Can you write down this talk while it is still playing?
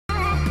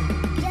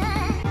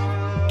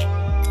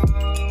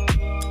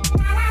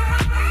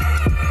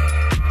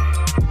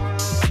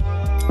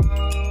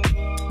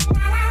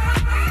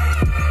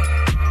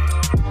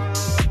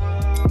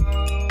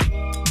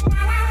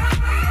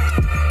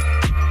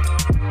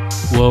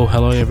Well,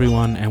 hello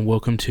everyone, and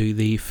welcome to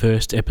the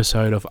first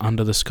episode of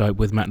Under the Scope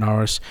with Matt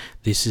Norris.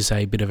 This is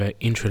a bit of an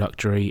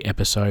introductory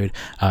episode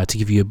to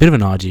give you a bit of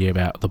an idea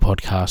about the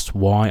podcast,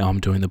 why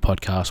I'm doing the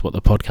podcast, what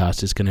the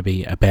podcast is going to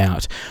be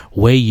about,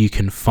 where you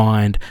can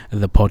find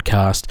the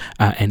podcast,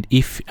 and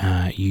if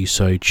you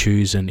so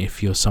choose, and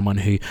if you're someone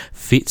who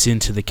fits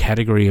into the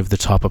category of the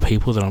type of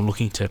people that I'm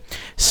looking to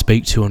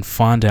speak to and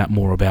find out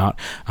more about,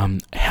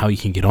 how you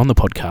can get on the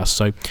podcast.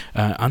 So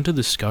Under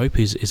the Scope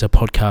is a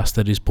podcast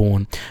that is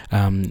born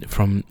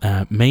from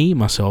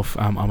myself.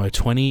 I'm a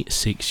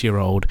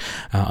 26-year-old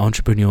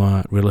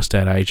entrepreneur, real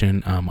estate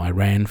agent. I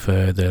ran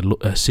for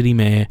the city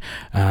mayor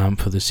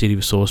for the city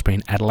of Salisbury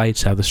in Adelaide,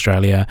 South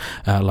Australia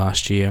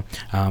last year.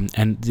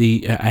 And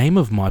the aim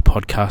of my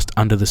podcast,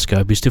 Under the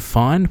Scope, is to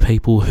find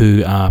people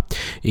who are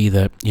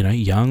either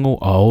young or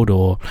old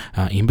or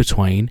in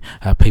between,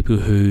 people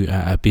who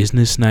are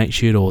business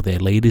natured, or they're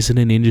leaders in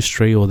an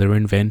industry, or they're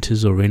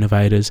inventors or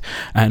innovators,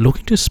 and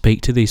looking to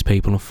speak to these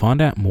people and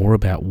find out more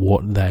about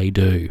what they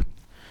do.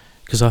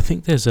 Because I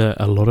think there's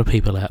a lot of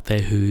people out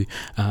there who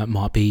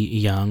might be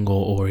young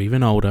or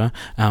even older,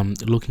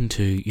 looking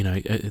to,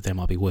 they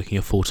might be working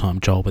a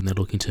full-time job and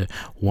they're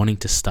wanting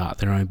to start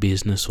their own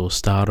business or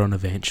start on a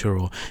venture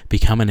or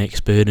become an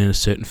expert in a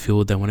certain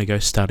field. They want to go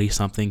study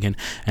something,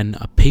 and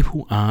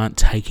people aren't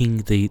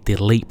taking the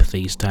leap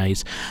these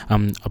days.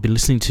 I've been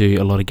listening to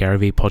a lot of Gary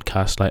Vee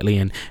podcasts lately,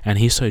 and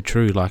he's so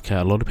true. Like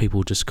a lot of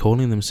people just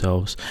calling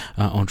themselves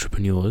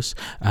entrepreneurs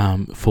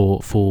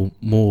for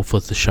more for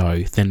the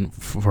show than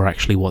for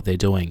actually what they're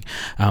doing,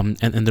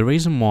 and the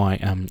reason why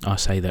I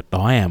say that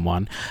I am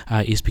one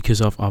is because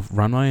I've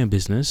run my own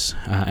business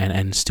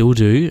and still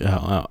do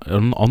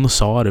on the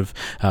side of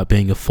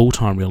being a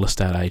full-time real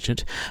estate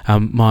agent.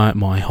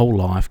 My whole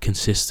life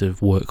consists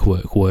of work.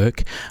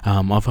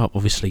 I've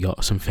obviously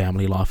got some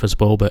family life as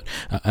well, but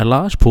a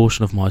large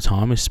portion of my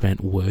time is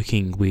spent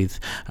working with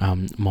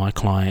my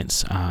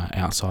clients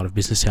outside of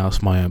business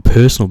hours, my own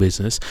personal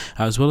business,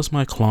 as well as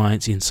my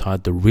clients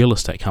inside the real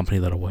estate company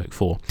that I work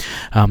for.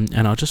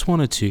 And I just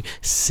wanted to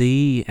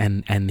see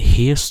and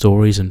hear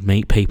stories and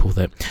meet people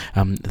that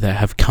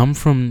have come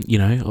from,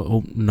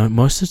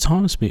 most of the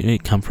time it's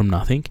come from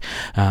nothing,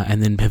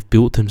 and then have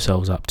built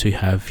themselves up to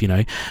have,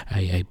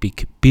 a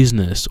big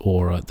business,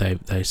 or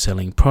they're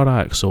selling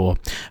products, or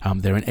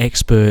they're an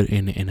expert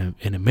in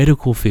a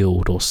medical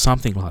field or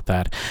something like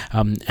that.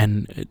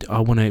 And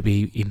I want to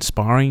be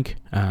inspiring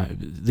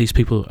these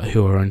people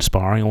who are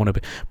inspiring. I want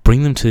to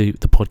bring them to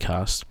the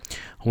podcast.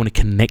 I want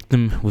to connect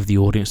them with the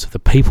audience of the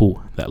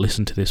people that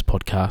listen to this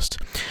podcast,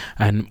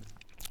 and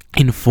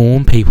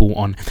inform people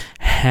on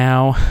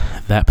how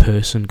that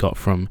person got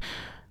from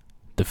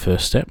the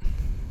first step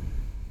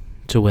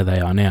to where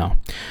they are now.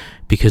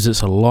 Because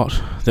it's a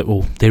lot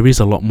there is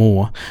a lot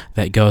more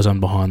that goes on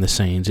behind the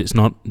scenes. It's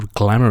not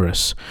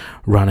glamorous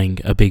running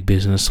a big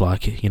business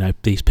like,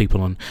 these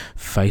people on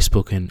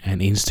Facebook and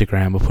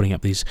Instagram are putting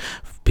up these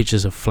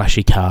pictures of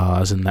flashy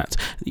cars, and that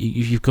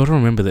you've got to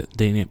remember that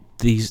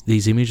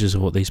these images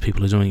of what these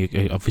people are doing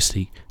are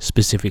obviously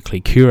specifically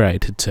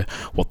curated to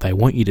what they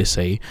want you to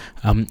see,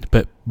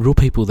 but real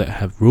people that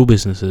have real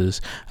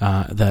businesses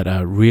that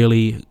are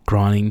really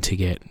grinding to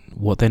get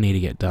what they need to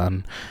get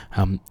done,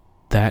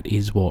 that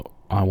is what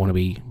I want to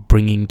be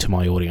bringing to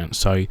my audience.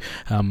 So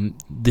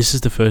this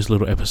is the first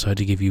little episode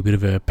to give you a bit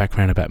of a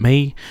background about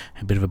me,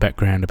 a bit of a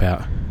background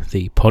about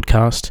the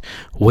podcast.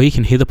 Where you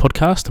can hear the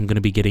podcast, I'm going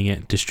to be getting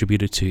it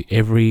distributed to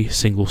every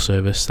single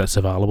service that's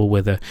available,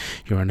 whether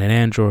you're on an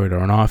Android or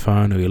an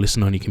iPhone, or you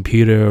listen on your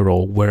computer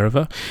or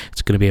wherever,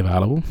 it's going to be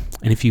available.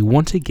 And if you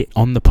want to get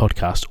on the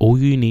podcast, all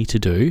you need to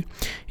do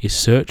is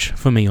search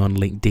for me on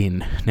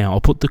LinkedIn. Now, I'll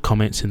put the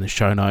comments in the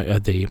show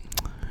note, the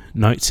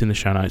notes in the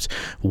show notes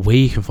where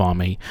you can find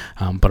me,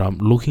 but I'm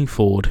looking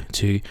forward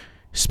to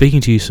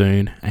speaking to you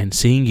soon and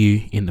seeing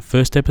you in the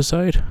first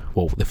episode,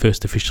 the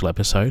first official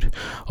episode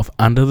of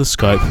Under the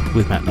Scope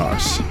with Matt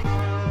Norris.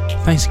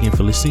 Thanks again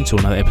for listening to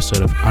another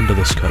episode of Under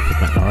the Scope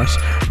with Matt Norris.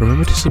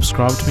 Remember to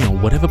subscribe to me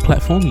on whatever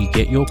platform you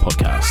get your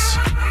podcasts.